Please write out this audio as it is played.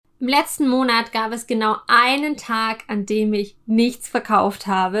Im letzten Monat gab es genau einen Tag, an dem ich nichts verkauft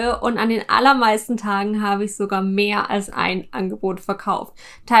habe, und an den allermeisten Tagen habe ich sogar mehr als ein Angebot verkauft.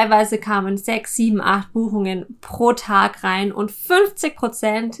 Teilweise kamen 6, 7, 8 Buchungen pro Tag rein und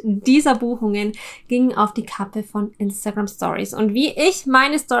 50% dieser Buchungen gingen auf die Kappe von Instagram Stories. Und wie ich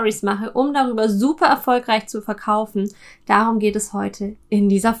meine Stories mache, um darüber super erfolgreich zu verkaufen, darum geht es heute in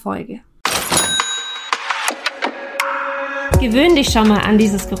dieser Folge. Gewöhn dich schon mal an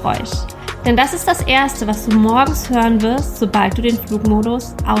dieses Geräusch, denn das ist das Erste, was du morgens hören wirst, sobald du den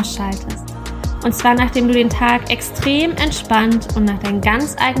Flugmodus ausschaltest. Und zwar nachdem du den Tag extrem entspannt und nach deinen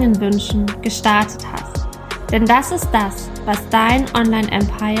ganz eigenen Wünschen gestartet hast. Denn das ist das, was dein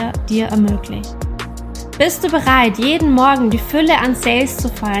Online-Empire dir ermöglicht. Bist du bereit, jeden Morgen die Fülle an Sales zu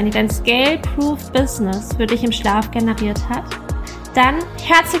feiern, die dein Scale-Proof Business für dich im Schlaf generiert hat? Dann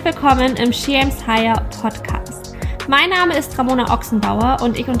herzlich willkommen im She Aims Higher Podcast. Mein Name ist Ramona Ochsenbauer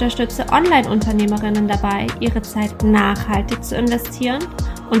und ich unterstütze Online-Unternehmerinnen dabei, ihre Zeit nachhaltig zu investieren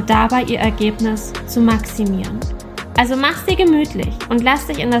und dabei ihr Ergebnis zu maximieren. Also mach's dir gemütlich und lass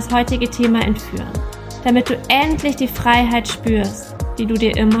dich in das heutige Thema entführen, damit du endlich die Freiheit spürst, die du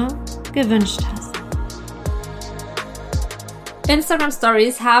dir immer gewünscht hast. Instagram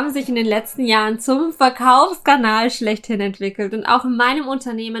Stories haben sich in den letzten Jahren zum Verkaufskanal schlechthin entwickelt und auch in meinem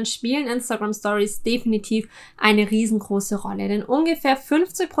Unternehmen spielen Instagram Stories definitiv eine riesengroße Rolle, denn ungefähr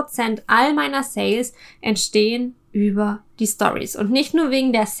 50% all meiner Sales entstehen über die Stories. Und nicht nur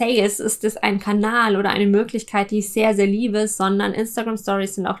wegen der Sales ist es ein Kanal oder eine Möglichkeit, die ich sehr, sehr liebe, sondern Instagram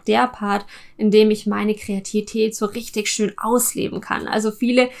Stories sind auch der Part, in dem ich meine Kreativität so richtig schön ausleben kann. Also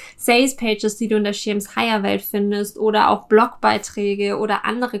viele Sales Pages, die du in der She Aims Higher Welt findest, oder auch Blogbeiträge oder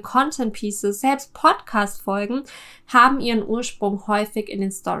andere Content Pieces, selbst Podcast-Folgen, haben ihren Ursprung häufig in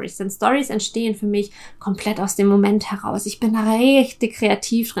den Stories. Denn Stories entstehen für mich komplett aus dem Moment heraus. Ich bin da richtig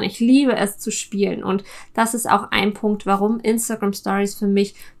kreativ drin. Ich liebe es zu spielen. Und das ist auch ein Punkt, warum Instagram Stories für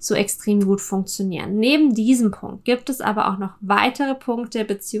mich so extrem gut funktionieren. Neben diesem Punkt gibt es aber auch noch weitere Punkte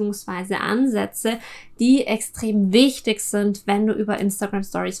bzw. Ansätze, die extrem wichtig sind, wenn du über Instagram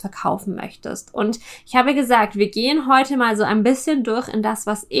Stories verkaufen möchtest. Und ich habe gesagt, wir gehen heute mal so ein bisschen durch in das,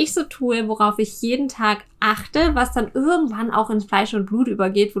 was ich so tue, worauf ich jeden Tag achte, was dann irgendwann auch ins Fleisch und Blut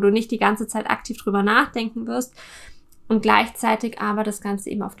übergeht, wo du nicht die ganze Zeit aktiv drüber nachdenken wirst und gleichzeitig aber das Ganze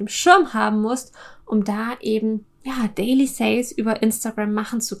eben auf dem Schirm haben musst, um da eben Daily Sales über Instagram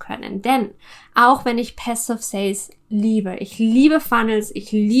machen zu können. Denn auch wenn ich Passive Sales liebe, ich liebe Funnels,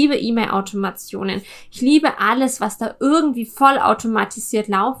 ich liebe E-Mail-Automationen, ich liebe alles, was da irgendwie vollautomatisiert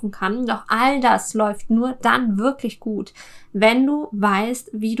laufen kann, doch all das läuft nur dann wirklich gut, wenn du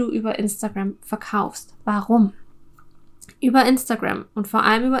weißt, wie du über Instagram verkaufst. Warum? Über Instagram und vor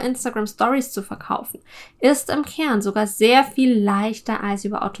allem über Instagram Stories zu verkaufen, ist im Kern sogar sehr viel leichter als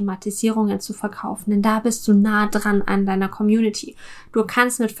über Automatisierungen zu verkaufen, denn da bist du nah dran an deiner Community. Du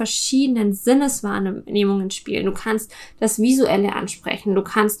kannst mit verschiedenen Sinneswahrnehmungen spielen, du kannst das Visuelle ansprechen, du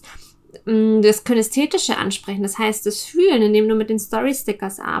kannst das Kinästhetische ansprechen, das heißt das Fühlen, indem du mit den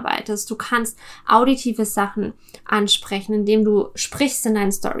Story-Stickers arbeitest. Du kannst auditive Sachen ansprechen, indem du sprichst in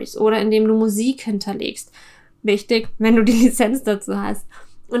deinen Stories oder indem du Musik hinterlegst. Wichtig, wenn du die Lizenz dazu hast.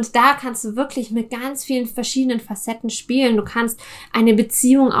 Und da kannst du wirklich mit ganz vielen verschiedenen Facetten spielen. Du kannst eine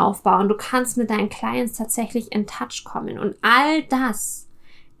Beziehung aufbauen. Du kannst mit deinen Clients tatsächlich in Touch kommen. Und all das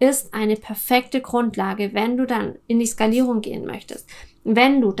ist eine perfekte Grundlage, wenn du dann in die Skalierung gehen möchtest.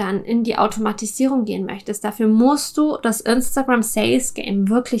 Wenn du dann in die Automatisierung gehen möchtest, dafür musst du das Instagram Sales Game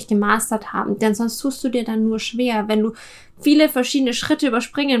wirklich gemastert haben, denn sonst tust du dir dann nur schwer, wenn du viele verschiedene Schritte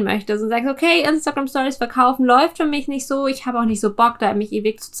überspringen möchtest und sagst, okay, Instagram Stories verkaufen läuft für mich nicht so, ich habe auch nicht so Bock, da mich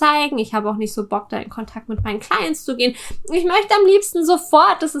ewig zu zeigen, ich habe auch nicht so Bock, da in Kontakt mit meinen Clients zu gehen, ich möchte am liebsten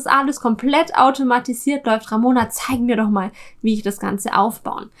sofort, dass es alles komplett automatisiert läuft. Ramona, zeig mir doch mal, wie ich das Ganze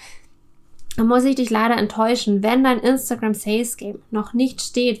aufbauen. Da muss ich dich leider enttäuschen, wenn dein Instagram Sales Game noch nicht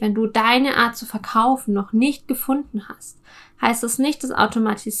steht, wenn du deine Art zu verkaufen noch nicht gefunden hast, heißt das nicht, dass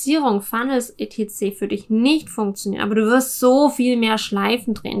Automatisierung, Funnels etc. für dich nicht funktionieren, aber du wirst so viel mehr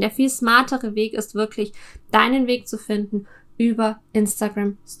Schleifen drehen. Der viel smartere Weg ist wirklich, deinen Weg zu finden, über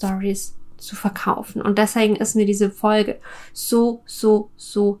Instagram Stories zu verkaufen. Und deswegen ist mir diese Folge so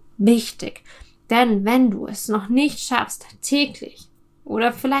wichtig. Denn wenn du es noch nicht schaffst, täglich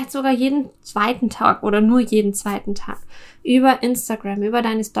oder vielleicht sogar jeden zweiten Tag oder nur jeden zweiten Tag über Instagram, über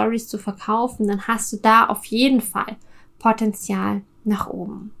deine Stories zu verkaufen, dann hast du da auf jeden Fall Potenzial nach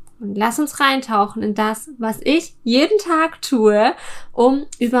oben. Und lass uns reintauchen in das, was ich jeden Tag tue, um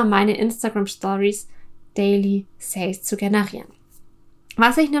über meine Instagram Stories Daily Sales zu generieren.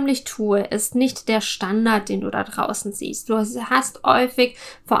 Was ich nämlich tue, ist nicht der Standard, den du da draußen siehst. Du hast häufig,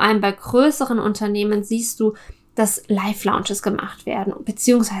 vor allem bei größeren Unternehmen, siehst du, dass Live-Launches gemacht werden,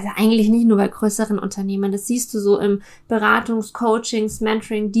 beziehungsweise eigentlich nicht nur bei größeren Unternehmen. Das siehst du so im Beratungs-, Coachings-,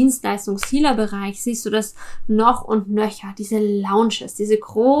 Mentoring-, Dienstleistungs-Healer-Bereich, siehst du das noch und nöcher, diese Launches, diese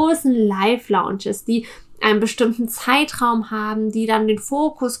großen Live-Launches, die einen bestimmten Zeitraum haben, die dann den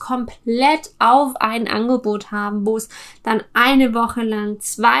Fokus komplett auf ein Angebot haben, wo es dann 1 Woche lang,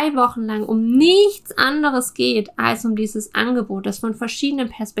 2 Wochen lang um nichts anderes geht als um dieses Angebot, das von verschiedenen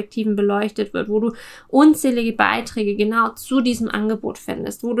Perspektiven beleuchtet wird, wo du unzählige Beiträge genau zu diesem Angebot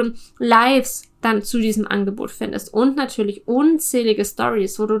findest, wo du Lives dann zu diesem Angebot findest und natürlich unzählige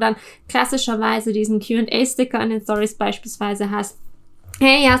Stories, wo du dann klassischerweise diesen Q&A-Sticker in den Stories beispielsweise hast.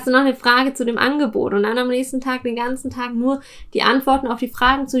 Hey, hast du noch eine Frage zu dem Angebot? Und dann am nächsten Tag, den ganzen Tag nur die Antworten auf die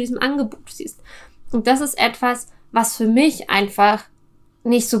Fragen zu diesem Angebot siehst. Und das ist etwas, was für mich einfach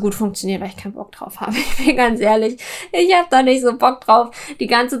nicht so gut funktioniert, weil ich keinen Bock drauf habe. Ich bin ganz ehrlich, ich habe da nicht so Bock drauf, die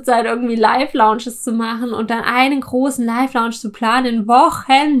ganze Zeit irgendwie Live-Launches zu machen und dann einen großen Live-Launch zu planen,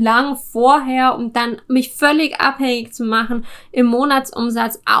 wochenlang vorher, um dann mich völlig abhängig zu machen im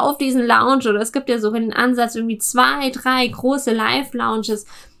Monatsumsatz auf diesen Launch. Oder es gibt ja sogar den Ansatz, irgendwie 2, 3 große Live-Launches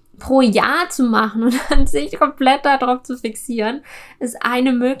pro Jahr zu machen und dann sich komplett darauf zu fixieren, ist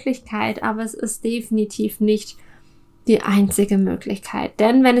eine Möglichkeit, aber es ist definitiv nicht die einzige Möglichkeit.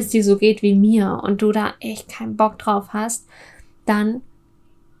 Denn wenn es dir so geht wie mir und du da echt keinen Bock drauf hast, dann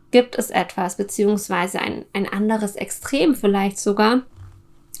gibt es etwas, beziehungsweise ein anderes Extrem vielleicht sogar,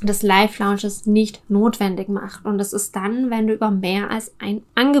 das Live-Launches nicht notwendig macht. Und das ist dann, wenn du über mehr als ein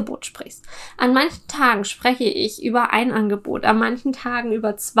Angebot sprichst. An manchen Tagen spreche ich über ein Angebot, an manchen Tagen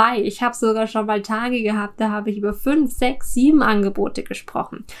über 2. Ich habe sogar schon mal Tage gehabt, da habe ich über 5, 6, 7 Angebote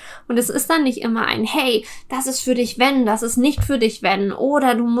gesprochen. Und es ist dann nicht immer ein, hey, das ist für dich, wenn, das ist nicht für dich, wenn.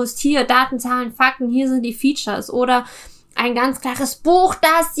 Oder du musst hier Daten, Zahlen, Fakten, hier sind die Features. Oder ein ganz klares Buch,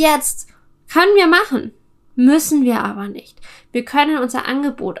 das jetzt. Können wir machen. Müssen wir aber nicht. Wir können unser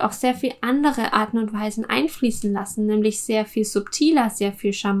Angebot auch sehr viel andere Arten und Weisen einfließen lassen, nämlich sehr viel subtiler, sehr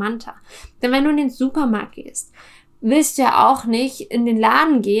viel charmanter. Denn wenn du in den Supermarkt gehst, willst du ja auch nicht in den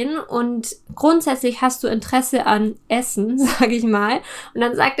Laden gehen und grundsätzlich hast du Interesse an Essen, sage ich mal, und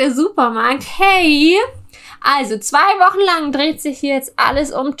dann sagt der Supermarkt, hey, also 2 Wochen lang dreht sich hier jetzt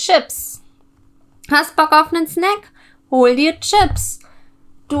alles um Chips. Hast Bock auf einen Snack? Hol dir Chips.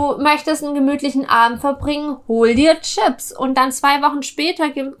 Du möchtest einen gemütlichen Abend verbringen, hol dir Chips. Und dann 2 Wochen später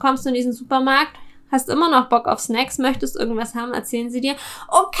kommst du in diesen Supermarkt, hast immer noch Bock auf Snacks, möchtest irgendwas haben, erzählen sie dir,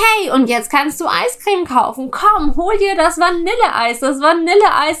 okay, und jetzt kannst du Eiscreme kaufen. Komm, hol dir das Vanilleeis. Das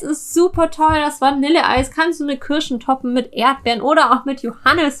Vanilleeis ist super toll. Das Vanilleeis kannst du mit Kirschen toppen, mit Erdbeeren oder auch mit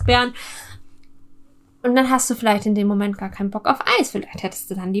Johannisbeeren. Und dann hast du vielleicht in dem Moment gar keinen Bock auf Eis. Vielleicht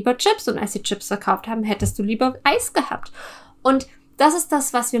hättest du dann lieber Chips. Und als die Chips verkauft haben, hättest du lieber Eis gehabt. Und das ist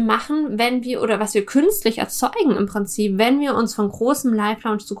das, was wir machen, was wir künstlich erzeugen im Prinzip, wenn wir uns von großem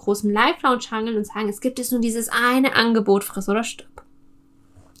Live-Launch zu großem Live-Launch hangeln und sagen, es gibt jetzt nur dieses eine Angebot, friss oder stirb.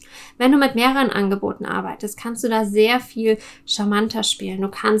 Wenn du mit mehreren Angeboten arbeitest, kannst du da sehr viel charmanter spielen. Du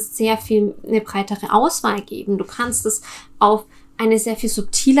kannst sehr viel eine breitere Auswahl geben. Du kannst es auf eine sehr viel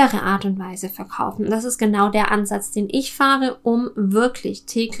subtilere Art und Weise verkaufen. Das ist genau der Ansatz, den ich fahre, um wirklich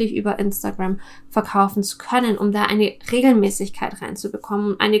täglich über Instagram verkaufen zu können, um da eine Regelmäßigkeit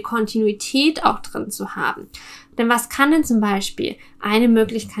reinzubekommen, um eine Kontinuität auch drin zu haben. Denn was kann denn zum Beispiel eine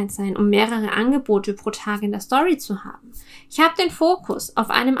Möglichkeit sein, um mehrere Angebote pro Tag in der Story zu haben? Ich habe den Fokus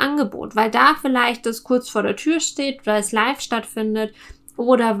auf einem Angebot, weil da vielleicht das kurz vor der Tür steht, weil es live stattfindet,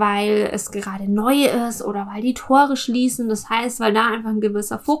 oder weil es gerade neu ist oder weil die Tore schließen. Das heißt, weil da einfach ein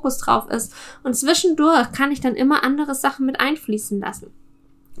gewisser Fokus drauf ist. Und zwischendurch kann ich dann immer andere Sachen mit einfließen lassen.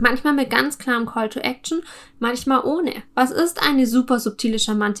 Manchmal mit ganz klarem Call to Action, manchmal ohne. Was ist eine super subtile,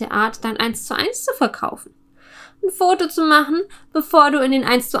 charmante Art, dann 1:1 zu verkaufen? Ein Foto zu machen, bevor du in den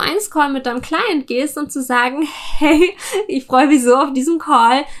 1:1 Call mit deinem Client gehst und zu sagen, hey, ich freue mich so auf diesen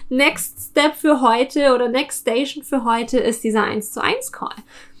Call. Next Step für heute oder Next Station für heute ist dieser 1:1 Call.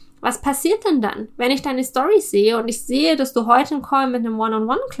 Was passiert denn dann, wenn ich deine Story sehe und ich sehe, dass du heute einen Call mit einem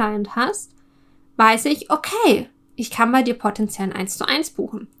One-on-One-Client hast, weiß ich, okay, ich kann bei dir potenziell ein 1:1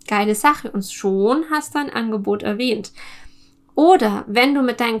 buchen. Geile Sache. Und schon hast du ein Angebot erwähnt. Oder wenn du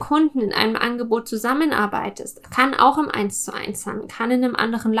mit deinen Kunden in einem Angebot zusammenarbeitest, kann auch im 1:1 sein, kann in einem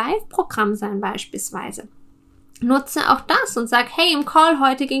anderen Live-Programm sein beispielsweise. Nutze auch das und sag, hey, im Call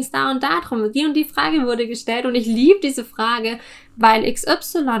heute ging es da und da drum, die und die Frage wurde gestellt und ich liebe diese Frage, weil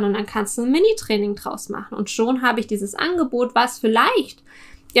XY und dann kannst du ein Mini-Training draus machen und schon habe ich dieses Angebot, was vielleicht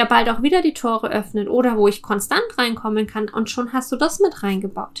ja bald auch wieder die Tore öffnet oder wo ich konstant reinkommen kann und schon hast du das mit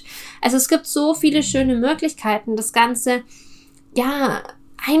reingebaut. Also es gibt so viele schöne Möglichkeiten, das Ganze, ja,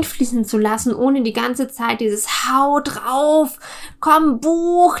 einfließen zu lassen, ohne die ganze Zeit dieses Hau drauf, komm,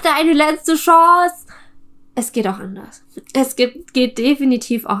 buch, deine letzte Chance. Es geht auch anders. Geht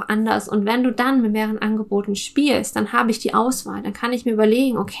definitiv auch anders. Und wenn du dann mit mehreren Angeboten spielst, dann habe ich die Auswahl. Dann kann ich mir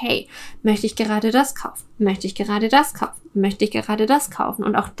überlegen, okay, möchte ich gerade das kaufen? Möchte ich gerade das kaufen? Möchte ich gerade das kaufen?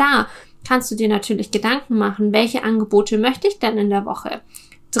 Und auch da kannst du dir natürlich Gedanken machen, welche Angebote möchte ich denn in der Woche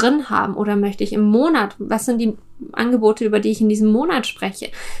drin haben oder möchte ich im Monat, was sind die Angebote, über die ich in diesem Monat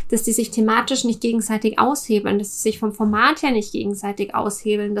spreche, dass die sich thematisch nicht gegenseitig aushebeln, dass sie sich vom Format her nicht gegenseitig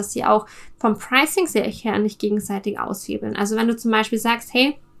aushebeln, dass sie auch vom Pricing her nicht gegenseitig aushebeln. Also wenn du zum Beispiel sagst,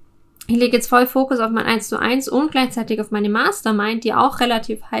 hey, ich lege jetzt voll Fokus auf mein 1:1 und gleichzeitig auf meine Mastermind, die auch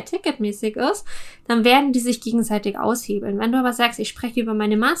relativ high-ticket-mäßig ist, dann werden die sich gegenseitig aushebeln. Wenn du aber sagst, ich spreche über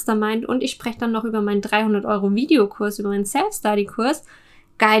meine Mastermind und ich spreche dann noch über meinen 300 € Videokurs, über meinen Self-Study-Kurs,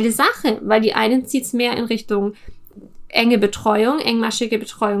 geile Sache, weil die einen zieht's mehr in Richtung enge Betreuung, engmaschige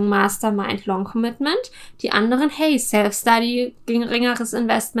Betreuung, Mastermind, Long Commitment. Die anderen, hey, Self-Study, geringeres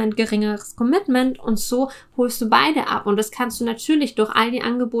Investment, geringeres Commitment und so holst du beide ab. Und das kannst du natürlich durch all die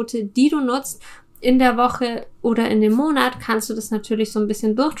Angebote, die du nutzt, in der Woche oder in dem Monat, kannst du das natürlich so ein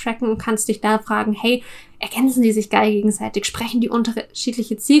bisschen durchtracken und kannst dich da fragen, hey, ergänzen die sich geil gegenseitig? Sprechen die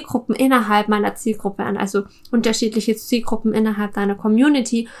unterschiedliche Zielgruppen innerhalb meiner Zielgruppe an? Also unterschiedliche Zielgruppen innerhalb deiner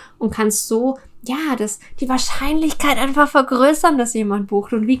Community und kannst so, ja, die Wahrscheinlichkeit einfach vergrößern, dass jemand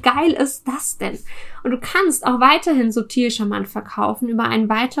bucht. Und wie geil ist das denn? Und du kannst auch weiterhin subtil charmant verkaufen über einen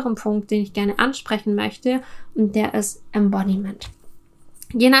weiteren Punkt, den ich gerne ansprechen möchte, und der ist Embodiment.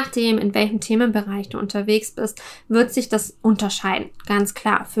 Je nachdem, in welchem Themenbereich du unterwegs bist, wird sich das unterscheiden. Ganz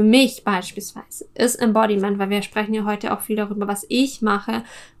klar. Für mich beispielsweise ist Embodiment, weil wir sprechen ja heute auch viel darüber, was ich mache,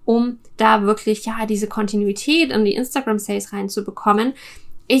 um da wirklich, ja, diese Kontinuität in die Instagram-Sales reinzubekommen.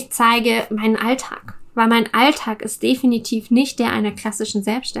 Ich zeige meinen Alltag. Weil mein Alltag ist definitiv nicht der einer klassischen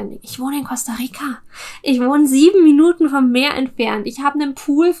Selbstständigen. Ich wohne in Costa Rica. Ich wohne 7 Minuten vom Meer entfernt. Ich habe einen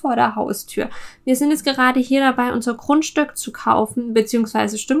Pool vor der Haustür. Wir sind jetzt gerade hier dabei, unser Grundstück zu kaufen,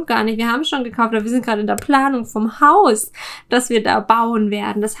 beziehungsweise stimmt gar nicht, wir haben es schon gekauft, aber wir sind gerade in der Planung vom Haus, das wir da bauen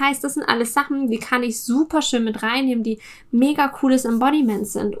werden. Das heißt, das sind alles Sachen, die kann ich super schön mit reinnehmen, die mega cooles Embodiment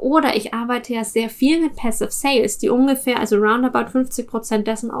sind. Oder ich arbeite ja sehr viel mit Passive Sales, die ungefähr, also roundabout 50%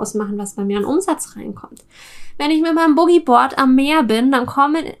 dessen ausmachen, was bei mir an Umsatz reinkommt. Wenn ich mit meinem Boogieboard am Meer bin, dann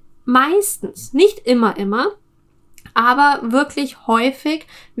kommen meistens, nicht immer, aber wirklich häufig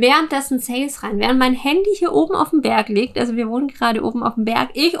währenddessen Sales rein. Während mein Handy hier oben auf dem Berg liegt, also wir wohnen gerade oben auf dem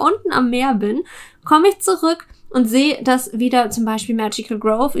Berg, ich unten am Meer bin, komme ich zurück und sehe, dass wieder zum Beispiel Magical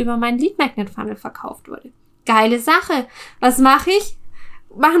Growth über meinen Lead Magnet Funnel verkauft wurde. Geile Sache. Was mache ich?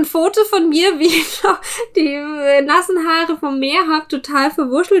 Mach ein Foto von mir, wie ich noch die nassen Haare vom Meer habe, total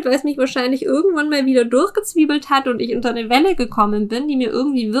verwuschelt, weil es mich wahrscheinlich irgendwann mal wieder durchgezwiebelt hat und ich unter eine Welle gekommen bin, die mir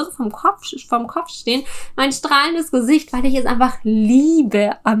irgendwie wirr vom Kopf stehen. Mein strahlendes Gesicht, weil ich es einfach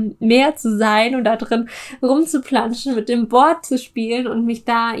liebe, am Meer zu sein und da drin rumzuplanschen, mit dem Board zu spielen und mich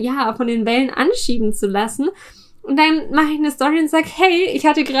da, ja, von den Wellen anschieben zu lassen. Und dann mache ich eine Story und sage, hey, ich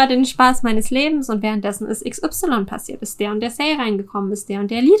hatte gerade den Spaß meines Lebens und währenddessen ist XY passiert, ist der und der Sale reingekommen, ist der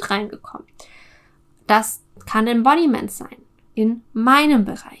und der Lead reingekommen. Das kann Embodiment sein in meinem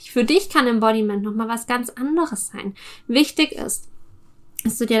Bereich. Für dich kann Embodiment nochmal was ganz anderes sein. Wichtig ist,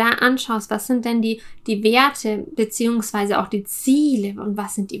 dass du dir da anschaust, was sind denn die Werte beziehungsweise auch die Ziele und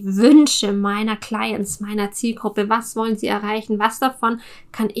was sind die Wünsche meiner Clients, meiner Zielgruppe, was wollen sie erreichen, was davon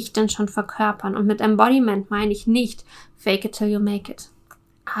kann ich denn schon verkörpern. Und mit Embodiment meine ich nicht fake it till you make it.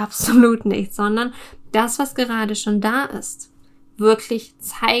 Absolut nicht, sondern das, was gerade schon da ist, wirklich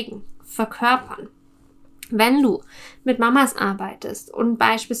zeigen, verkörpern. Wenn du mit Mamas arbeitest und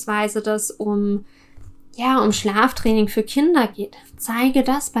beispielsweise das um Schlaftraining für Kinder geht, zeige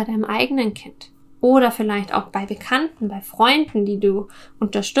das bei deinem eigenen Kind. Oder vielleicht auch bei Bekannten, bei Freunden, die du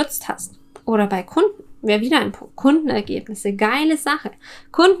unterstützt hast. Oder bei Kunden. Wäre wieder ein Punkt. Kundenergebnisse, geile Sache.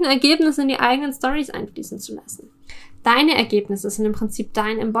 Kundenergebnisse in die eigenen Stories einfließen zu lassen. Deine Ergebnisse sind im Prinzip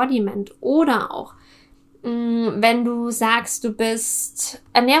dein Embodiment. Oder auch, wenn du sagst, du bist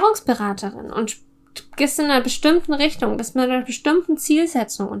Ernährungsberaterin und gehst in einer bestimmten Richtung, bist mit einer bestimmten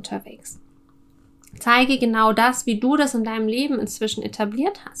Zielsetzung unterwegs. Zeige genau das, wie du das in deinem Leben inzwischen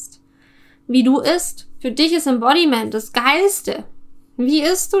etabliert hast. Wie du isst. Für dich ist Embodiment das Geilste. Wie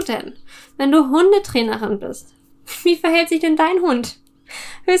isst du denn? Wenn du Hundetrainerin bist, wie verhält sich denn dein Hund?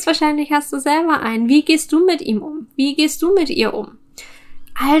 Höchstwahrscheinlich hast du selber einen. Wie gehst du mit ihm um? Wie gehst du mit ihr um?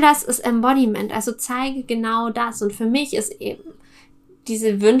 All das ist Embodiment. Also zeige genau das. Und für mich ist eben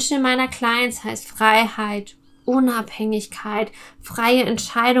diese Wünsche meiner Clients heißt Freiheit, Unabhängigkeit, freie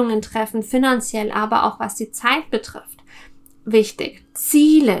Entscheidungen treffen, finanziell, aber auch was die Zeit betrifft. Wichtig.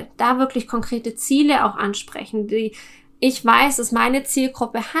 Ziele, da wirklich konkrete Ziele auch ansprechen, die ich weiß, dass meine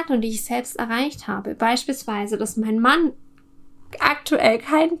Zielgruppe hat und die ich selbst erreicht habe. Beispielsweise, dass mein Mann aktuell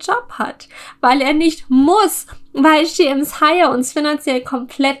keinen Job hat, weil er nicht muss, weil GM's Hire uns finanziell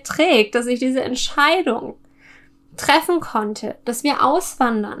komplett trägt, dass ich diese Entscheidung treffen konnte, dass wir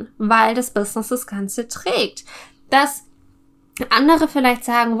auswandern, weil das Business das Ganze trägt. Dass andere vielleicht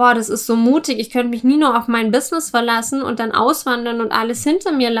sagen, boah, das ist so mutig, ich könnte mich nie nur auf mein Business verlassen und dann auswandern und alles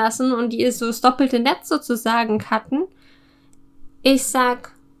hinter mir lassen und die ist so das doppelte Netz sozusagen cutten. Ich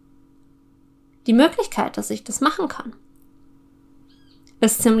sag, die Möglichkeit, dass ich das machen kann,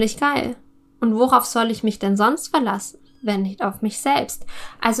 ist ziemlich geil. Und worauf soll ich mich denn sonst verlassen, wenn nicht auf mich selbst?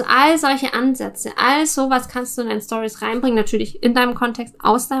 Also all solche Ansätze, all sowas kannst du in deine Stories reinbringen, natürlich in deinem Kontext,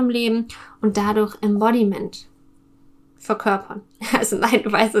 aus deinem Leben und dadurch Embodiment verkörpern. Also nein,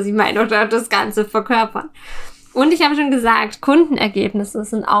 du weißt, was ich meine, oder das Ganze verkörpern. Und ich habe schon gesagt, Kundenergebnisse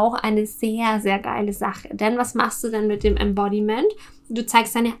sind auch eine sehr, sehr geile Sache. Denn was machst du denn mit dem Embodiment? Du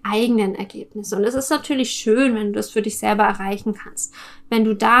zeigst deine eigenen Ergebnisse. Und es ist natürlich schön, wenn du das für dich selber erreichen kannst. Wenn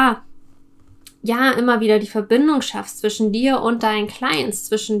du da ja immer wieder die Verbindung schaffst zwischen dir und deinen Clients,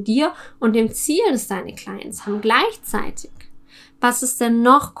 zwischen dir und dem Ziel, das deine Clients haben, gleichzeitig. Was ist denn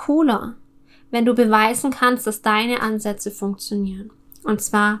noch cooler, wenn du beweisen kannst, dass deine Ansätze funktionieren? Und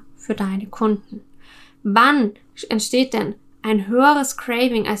zwar für deine Kunden. Wann entsteht denn ein höheres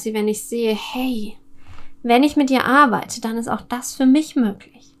Craving, als wenn ich sehe, hey, wenn ich mit dir arbeite, dann ist auch das für mich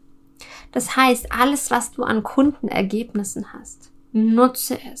möglich. Das heißt, alles, was du an Kundenergebnissen hast,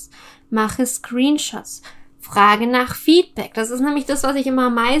 nutze es, mache Screenshots, frage nach Feedback. Das ist nämlich das, was ich immer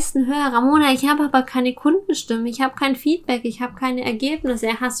am meisten höre. Ramona, ich habe aber keine Kundenstimme, ich habe kein Feedback, ich habe keine Ergebnisse.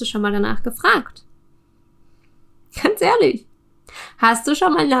 Ja, hast du schon mal danach gefragt? Ganz ehrlich. Hast du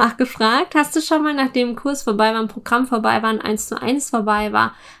schon mal nachgefragt? Hast du schon mal, nachdem ein Kurs vorbei war, ein Programm vorbei war, ein 1:1 vorbei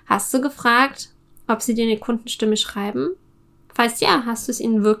war, hast du gefragt, ob sie dir eine Kundenstimme schreiben? Falls ja, hast du es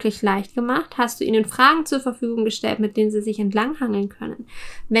ihnen wirklich leicht gemacht? Hast du ihnen Fragen zur Verfügung gestellt, mit denen sie sich entlanghangeln können?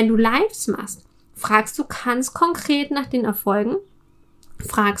 Wenn du Lives machst, fragst du ganz konkret nach den Erfolgen?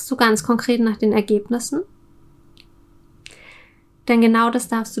 Fragst du ganz konkret nach den Ergebnissen? Denn genau das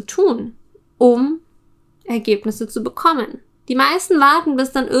darfst du tun, um Ergebnisse zu bekommen. Die meisten warten,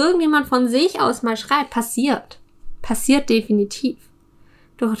 bis dann irgendjemand von sich aus mal schreibt. Passiert. Passiert definitiv.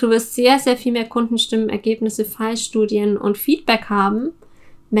 Doch du wirst sehr, sehr viel mehr Kundenstimmen, Ergebnisse, Fallstudien und Feedback haben,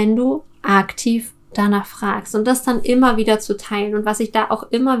 wenn du aktiv danach fragst. Und das dann immer wieder zu teilen. Und was ich da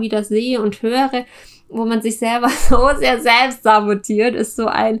auch immer wieder sehe und höre, wo man sich selber so sehr selbst sabotiert, ist so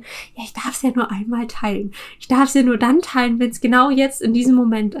ein, ja, ich darf es ja nur einmal teilen. Ich darf es ja nur dann teilen, wenn es genau jetzt in diesem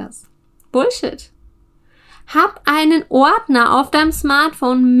Moment ist. Bullshit. Hab einen Ordner auf deinem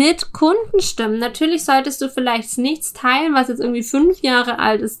Smartphone mit Kundenstimmen. Natürlich solltest du vielleicht nichts teilen, was jetzt irgendwie 5 Jahre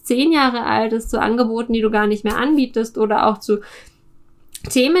alt ist, 10 Jahre alt ist, zu Angeboten, die du gar nicht mehr anbietest oder auch zu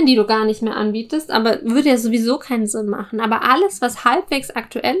Themen, die du gar nicht mehr anbietest, aber würde ja sowieso keinen Sinn machen. Aber alles, was halbwegs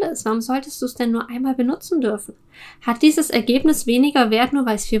aktuell ist, warum solltest du es denn nur einmal benutzen dürfen? Hat dieses Ergebnis weniger Wert, nur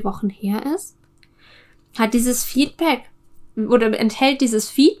weil es 4 Wochen her ist? Hat dieses Feedback oder enthält dieses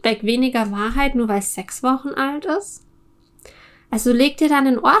Feedback weniger Wahrheit, nur weil es 6 Wochen alt ist? Also leg dir dann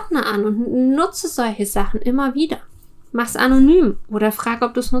einen Ordner an und nutze solche Sachen immer wieder. Mach's anonym oder frag,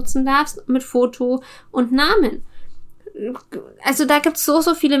 ob du es nutzen darfst mit Foto und Namen. Also da gibt's so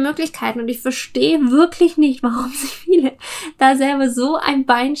viele Möglichkeiten und ich verstehe wirklich nicht, warum sich viele da selber so ein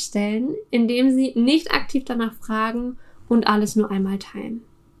Bein stellen, indem sie nicht aktiv danach fragen und alles nur einmal teilen.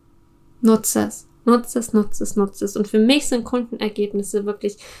 Nutze es. Nutze es. Und für mich sind Kundenergebnisse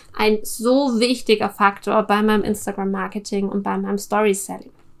wirklich ein so wichtiger Faktor bei meinem Instagram-Marketing und bei meinem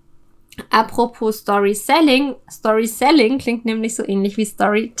Story-Selling. Apropos Story-Selling. Story-Selling klingt nämlich so ähnlich wie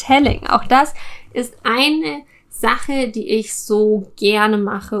Storytelling. Auch das ist eine Sache, die ich so gerne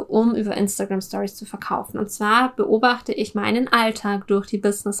mache, um über Instagram Stories zu verkaufen. Und zwar beobachte ich meinen Alltag durch die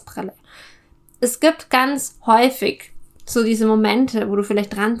Businessbrille. Es gibt ganz häufig so diese Momente, wo du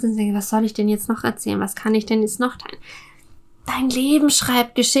vielleicht dran sitzt und denkst, was soll ich denn jetzt noch erzählen? Was kann ich denn jetzt noch teilen? Dein Leben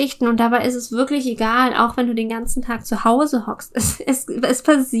schreibt Geschichten und dabei ist es wirklich egal, auch wenn du den ganzen Tag zu Hause hockst. Es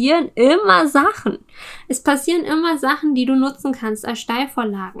passieren immer Sachen. Es passieren immer Sachen, die du nutzen kannst als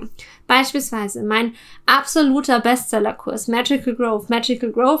Steilvorlagen. Beispielsweise mein absoluter Bestsellerkurs Magical Growth.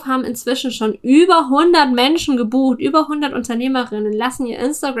 Magical Growth haben inzwischen schon über 100 Menschen gebucht, über 100 Unternehmerinnen lassen ihr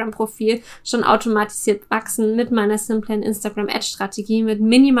Instagram-Profil schon automatisiert wachsen mit meiner simplen Instagram-Ad-Strategie mit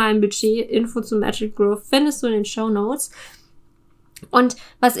minimalem Budget. Info zu Magical Growth findest du in den Shownotes. Und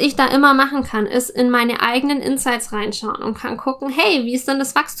was ich da immer machen kann, ist in meine eigenen Insights reinschauen und kann gucken, hey, wie ist denn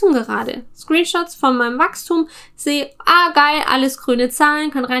das Wachstum gerade? Screenshots von meinem Wachstum, sehe, geil, alles grüne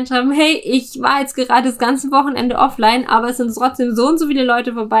Zahlen, kann reinschreiben, hey, ich war jetzt gerade das ganze Wochenende offline, aber es sind trotzdem so und so viele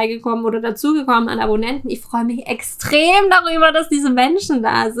Leute vorbeigekommen oder dazugekommen an Abonnenten. Ich freue mich extrem darüber, dass diese Menschen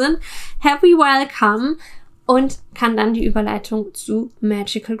da sind. Happy welcome. Und kann dann die Überleitung zu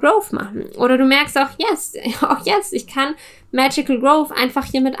Magical Growth machen. Oder du merkst auch jetzt, ich kann Magical Growth einfach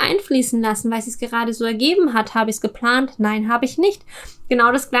hier mit einfließen lassen, weil es sich gerade so ergeben hat. Habe ich es geplant? Nein, habe ich nicht.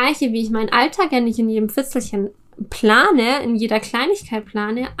 Genau das Gleiche, wie ich meinen Alltag ja nicht in jedem Fitzelchen plane, in jeder Kleinigkeit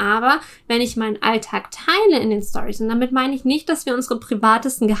plane, aber wenn ich meinen Alltag teile in den Stories, und damit meine ich nicht, dass wir unsere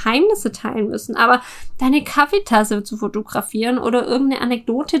privatesten Geheimnisse teilen müssen, aber deine Kaffeetasse zu fotografieren oder irgendeine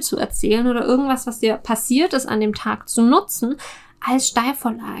Anekdote zu erzählen oder irgendwas, was dir passiert ist an dem Tag, zu nutzen als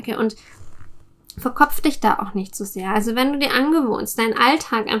Steilvorlage und verkopf dich da auch nicht so sehr. Also wenn du dir angewohnst, deinen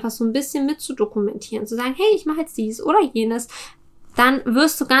Alltag einfach so ein bisschen mitzudokumentieren, zu sagen, hey, ich mache jetzt dies oder jenes, dann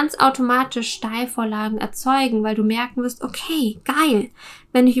wirst du ganz automatisch Steilvorlagen erzeugen, weil du merken wirst, okay, geil,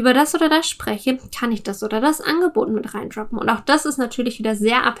 wenn ich über das oder das spreche, kann ich das oder das Angebot mit reindroppen. Und auch das ist natürlich wieder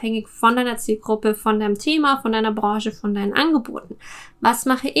sehr abhängig von deiner Zielgruppe, von deinem Thema, von deiner Branche, von deinen Angeboten. Was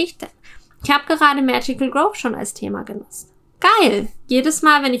mache ich denn? Ich habe gerade Magical Growth schon als Thema genutzt. Geil! Jedes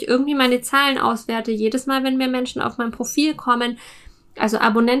Mal, wenn ich irgendwie meine Zahlen auswerte, jedes Mal, wenn mir Menschen auf mein Profil kommen, also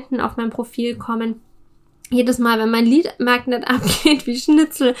Abonnenten auf mein Profil kommen, jedes Mal, wenn mein Lead Magnet abgeht wie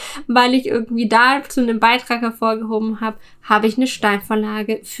Schnitzel, weil ich irgendwie da zu einem Beitrag hervorgehoben habe, habe ich eine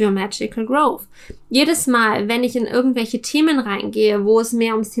Steilvorlage für Magical Growth. Jedes Mal, wenn ich in irgendwelche Themen reingehe, wo es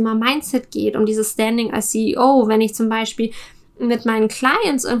mehr ums Thema Mindset geht, um dieses Standing als CEO, wenn ich zum Beispiel mit meinen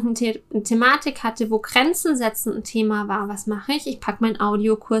Clients irgendeine Thematik hatte, wo Grenzen setzen ein Thema war, was mache ich? Ich packe meinen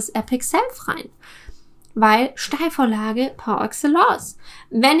Audiokurs Epic Self rein. Weil Steilvorlage par excellence.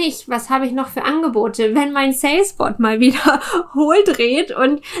 Was habe ich noch für Angebote? Wenn mein Salesbot mal wieder hohl dreht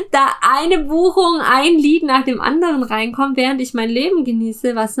und da eine Buchung, ein Lead nach dem anderen reinkommt, während ich mein Leben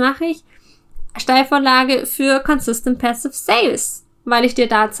genieße, was mache ich? Steilvorlage für Consistent Passive Sales. Weil ich dir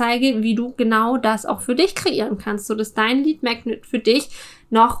da zeige, wie du genau das auch für dich kreieren kannst, sodass dein Lead Magnet für dich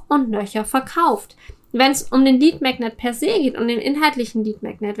noch und nöcher verkauft. Wenn es um den Lead Magnet per se geht, um den inhaltlichen Lead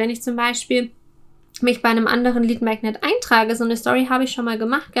Magnet, wenn ich zum Beispiel mich bei einem anderen Lead Magnet eintrage, so eine Story habe ich schon mal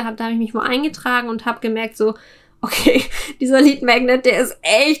gemacht gehabt, da habe ich mich wo eingetragen und habe gemerkt so, okay, dieser Lead Magnet, der ist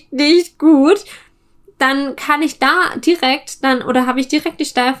echt nicht gut, dann kann ich da habe ich direkt die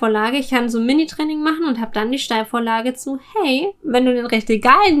Steilvorlage, ich kann so ein Mini-Training machen und habe dann die Steilvorlage zu, hey, wenn du den richtig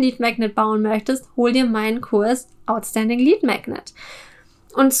geilen Lead Magnet bauen möchtest, hol dir meinen Kurs Outstanding Lead Magnet.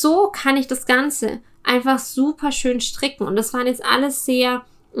 Und so kann ich das Ganze einfach super schön stricken und das waren jetzt alles sehr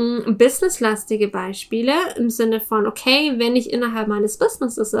businesslastige Beispiele im Sinne von, okay, wenn ich innerhalb meines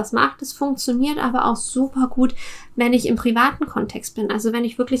Businesses das mache, das funktioniert aber auch super gut, wenn ich im privaten Kontext bin. Also wenn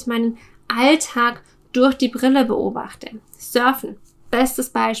ich wirklich meinen Alltag durch die Brille beobachte. Surfen, bestes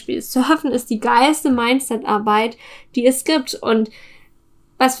Beispiel. Surfen ist die geilste Mindset-Arbeit, die es gibt. Und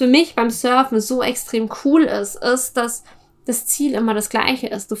was für mich beim Surfen so extrem cool ist, dass das Ziel immer das gleiche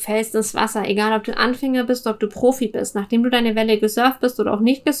ist. Du fällst ins Wasser, egal ob du Anfänger bist, ob du Profi bist. Nachdem du deine Welle gesurft bist oder auch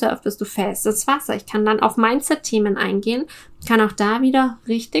nicht gesurft bist, du fällst ins Wasser. Ich kann dann auf Mindset-Themen eingehen, kann auch da wieder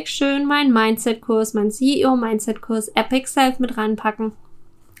richtig schön meinen Mindset-Kurs, meinen CEO-Mindset-Kurs Epic Self mit reinpacken,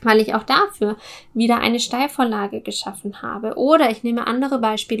 weil ich auch dafür wieder eine Steilvorlage geschaffen habe. Oder ich nehme andere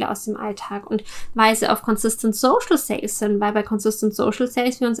Beispiele aus dem Alltag und weise auf Consistent Social Sales hin, weil bei Consistent Social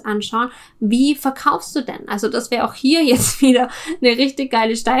Sales wir uns anschauen, wie verkaufst du denn? Also das wäre auch hier jetzt wieder eine richtig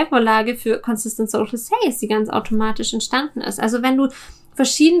geile Steilvorlage für Consistent Social Sales, die ganz automatisch entstanden ist. Also wenn du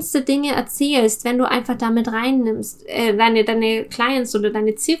verschiedenste Dinge erzählst, wenn du einfach damit reinnimmst, deine Clients oder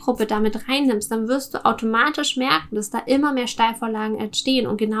deine Zielgruppe damit reinnimmst, dann wirst du automatisch merken, dass da immer mehr Steilvorlagen entstehen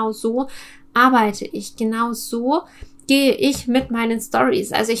und genau so arbeite ich, genau so gehe ich mit meinen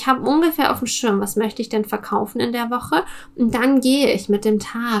Stories. Also ich habe ungefähr auf dem Schirm, was möchte ich denn verkaufen in der Woche und dann gehe ich mit dem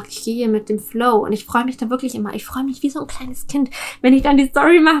Tag, ich gehe mit dem Flow und ich freue mich da wirklich immer, ich freue mich wie so ein kleines Kind, wenn ich dann die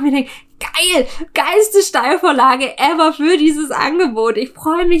Story mache und mir denke, geil, geilste Steilvorlage ever für dieses Angebot. Ich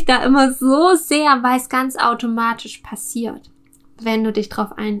freue mich da immer so sehr, weil es ganz automatisch passiert, wenn du dich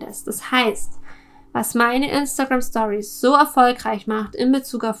drauf einlässt. Das heißt, was meine Instagram Stories so erfolgreich macht in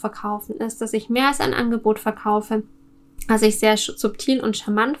Bezug auf Verkaufen, ist, dass ich mehr als ein Angebot verkaufe, dass ich sehr subtil und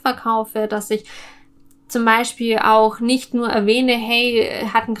charmant verkaufe, dass ich zum Beispiel auch nicht nur erwähne, hey,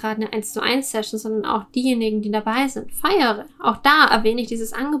 hatten gerade eine 1:1 Session, sondern auch diejenigen, die dabei sind, feiere. Auch da erwähne ich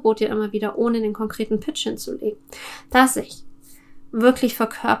dieses Angebot ja immer wieder, ohne den konkreten Pitch hinzulegen. Dass ich wirklich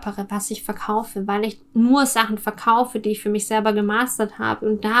verkörpere, was ich verkaufe, weil ich nur Sachen verkaufe, die ich für mich selber gemastert habe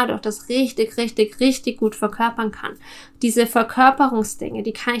und dadurch das richtig, richtig, richtig gut verkörpern kann. Diese Verkörperungsdinge,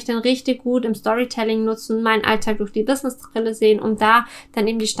 die kann ich dann richtig gut im Storytelling nutzen, meinen Alltag durch die Businessbrille sehen, um da dann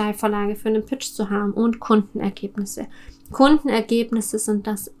eben die Steilvorlage für einen Pitch zu haben und Kundenergebnisse. Kundenergebnisse sind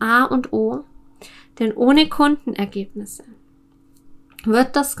das A und O, denn ohne Kundenergebnisse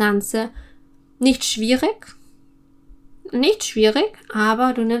wird das Ganze nicht schwierig,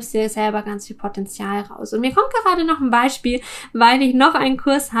 aber du nimmst dir selber ganz viel Potenzial raus. Und mir kommt gerade noch ein Beispiel, weil ich noch einen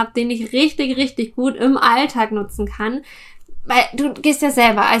Kurs habe, den ich richtig, richtig gut im Alltag nutzen kann. Weil du gehst ja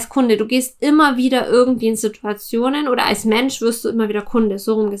selber als Kunde, du gehst immer wieder irgendwie in Situationen oder als Mensch wirst du immer wieder Kunde,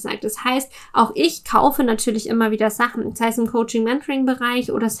 so rum gesagt. Das heißt, auch ich kaufe natürlich immer wieder Sachen, sei es im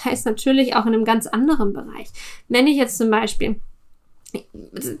Coaching-Mentoring-Bereich oder sei es natürlich auch in einem ganz anderen Bereich. Wenn ich jetzt zum Beispiel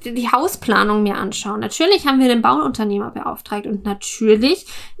die Hausplanung mir anschauen. Natürlich haben wir den Bauunternehmer beauftragt und natürlich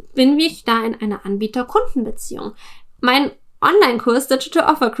bin ich da in einer Anbieter-Kunden-Beziehung. Mein Online-Kurs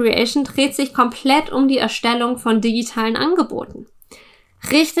Digital Offer Creation dreht sich komplett um die Erstellung von digitalen Angeboten.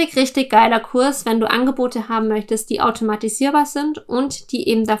 Richtig, richtig geiler Kurs, wenn du Angebote haben möchtest, die automatisierbar sind und die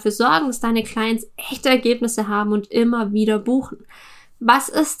eben dafür sorgen, dass deine Clients echte Ergebnisse haben und immer wieder buchen. Was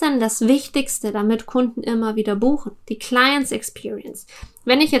ist denn das Wichtigste, damit Kunden immer wieder buchen? Die Clients Experience.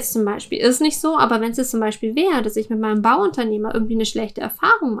 Wenn ich jetzt zum Beispiel, ist nicht so, aber wenn es jetzt zum Beispiel wäre, dass ich mit meinem Bauunternehmer irgendwie eine schlechte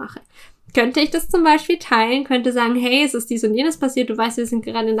Erfahrung mache, könnte ich das zum Beispiel teilen, könnte sagen, hey, es ist dies und jenes passiert, du weißt, wir sind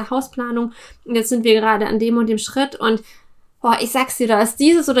gerade in der Hausplanung und jetzt sind wir gerade an dem und dem Schritt und ich sag's dir, da ist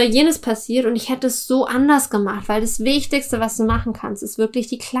dieses oder jenes passiert und ich hätte es so anders gemacht, weil das Wichtigste, was du machen kannst, ist wirklich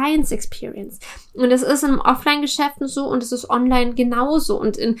die Clients Experience. Und das ist in Offline-Geschäften so und es ist online genauso.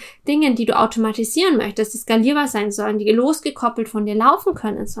 Und in Dingen, die du automatisieren möchtest, die skalierbar sein sollen, die losgekoppelt von dir laufen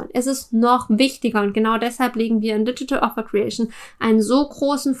können sollen, es ist noch wichtiger. Und genau deshalb legen wir in Digital Offer Creation einen so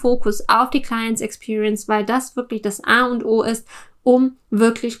großen Fokus auf die Clients Experience, weil das wirklich das A und O ist, um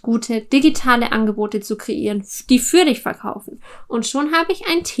wirklich gute digitale Angebote zu kreieren, die für dich verkaufen. Und schon habe ich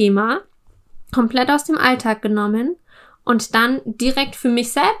ein Thema komplett aus dem Alltag genommen und dann direkt für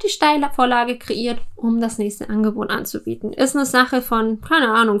mich selbst die Steilvorlage kreiert, um das nächste Angebot anzubieten. Ist eine Sache von,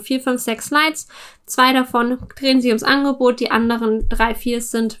 keine Ahnung, 4, 5, 6 Slides. 2 davon drehen sich ums Angebot, die anderen 3, 4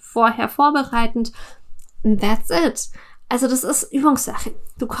 sind vorher vorbereitend. And that's it. Also das ist Übungssache.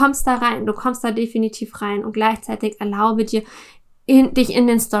 Du kommst da rein, du kommst da definitiv rein und gleichzeitig erlaube dir, dich in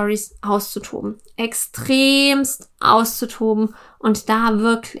den Stories auszutoben. Extremst auszutoben und da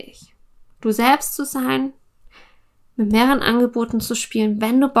wirklich du selbst zu sein, mit mehreren Angeboten zu spielen,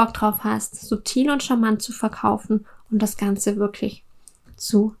 wenn du Bock drauf hast, subtil und charmant zu verkaufen und das Ganze wirklich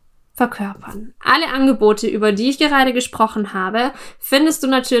zu verkörpern. Alle Angebote, über die ich gerade gesprochen habe, findest du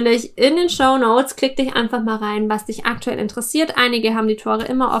natürlich in den Shownotes. Klick dich einfach mal rein, was dich aktuell interessiert. Einige haben die Tore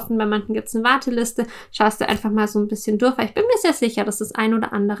immer offen, bei manchen gibt es eine Warteliste. Schaust du einfach mal so ein bisschen durch, weil ich bin mir sehr sicher, dass das ein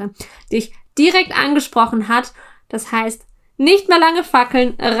oder andere dich direkt angesprochen hat. Das heißt, nicht mehr lange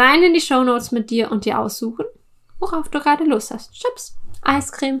fackeln, rein in die Shownotes mit dir und dir aussuchen, worauf du gerade Lust hast. Chips,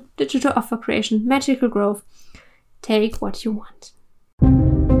 Eiscreme, Digital Offer Creation, Magical Growth. Take what you want.